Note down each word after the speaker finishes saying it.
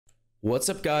What's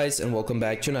up guys, and welcome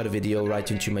back to another video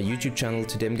right into my YouTube channel.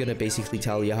 Today I'm gonna basically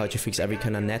tell you how to fix every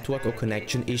kind of network or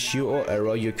connection issue or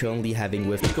error you're currently having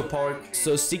with Pico Park.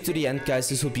 So stick to the end guys,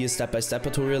 this will be a step-by-step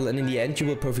tutorial, and in the end you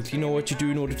will perfectly know what to do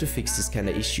in order to fix this kind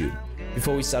of issue.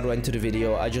 Before we start right into the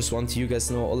video, I just want to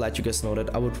let you guys know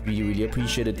that I would really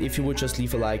appreciate it if you would just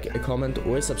leave a like, a comment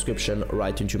or a subscription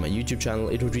right into my YouTube channel.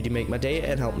 It would really make my day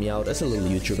and help me out as a little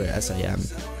YouTuber as I am.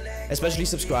 Especially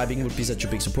subscribing would be such a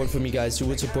big support for me guys. You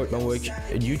would support my work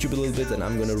on YouTube a little bit, and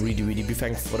I'm gonna really be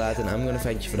thankful for that, and I'm gonna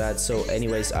thank you for that. So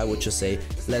anyways, I would just say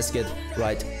let's get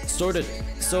right started.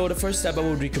 So the first step I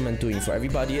would recommend doing for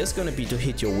everybody is gonna be to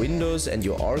hit your Windows and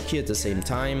your R key at the same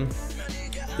time.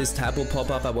 This tab will pop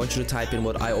up. I want you to type in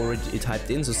what I already typed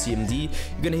in, so CMD.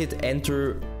 You're gonna hit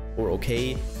enter or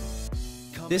OK.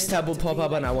 This tab will pop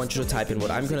up and I want you to type in what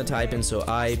I'm gonna type in, so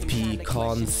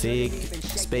ipconfig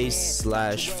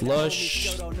 /flush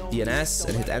DNS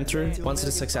and hit enter. Once it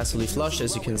is successfully flushed,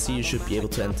 as you can see, you should be able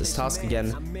to end this task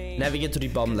again. Navigate to the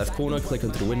bottom left corner, click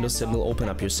onto the Windows symbol, open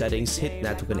up your settings, hit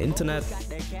network and internet,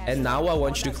 and now I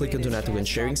want you to click onto network and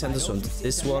sharing center, so onto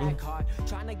this one.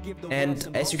 And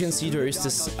as you can see, there is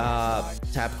this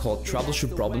tab called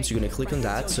troubleshoot problems. You're gonna click on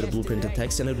that, so the blueprinted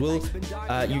text, and it will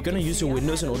you're gonna use your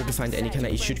Windows in order to find any kind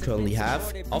of issue you currently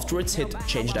have. Afterwards, hit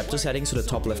change adapter settings, so the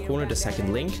top left corner, the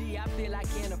second link.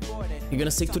 You're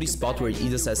gonna stick to the spot where it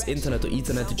either says internet or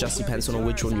ethernet. It just depends on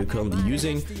which one you're currently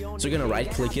using. So you're gonna right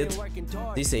click it,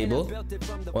 disable.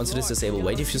 Once it is disabled,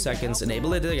 wait a few seconds,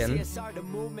 enable it again.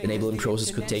 Enabling process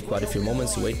could take quite a few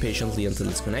moments, so wait patiently until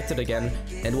it's connected again.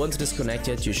 And once it is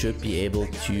connected, you should be able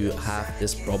to have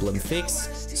this problem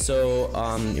fixed. So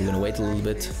you're gonna wait a little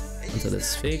bit until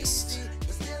it's fixed.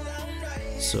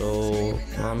 So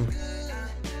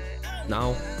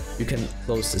now you can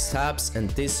close these tabs, and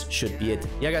this should be it.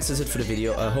 Yeah guys, that's it for the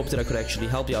video. I hope that I could actually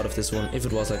help you out of this one. If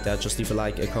it was like that, just leave a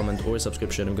like, a comment or a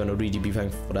subscription. I'm gonna really be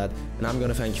thankful for that, and I'm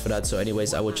gonna thank you for that. So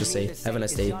anyways, I would just say have a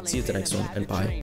nice day, see you at the next one, and bye.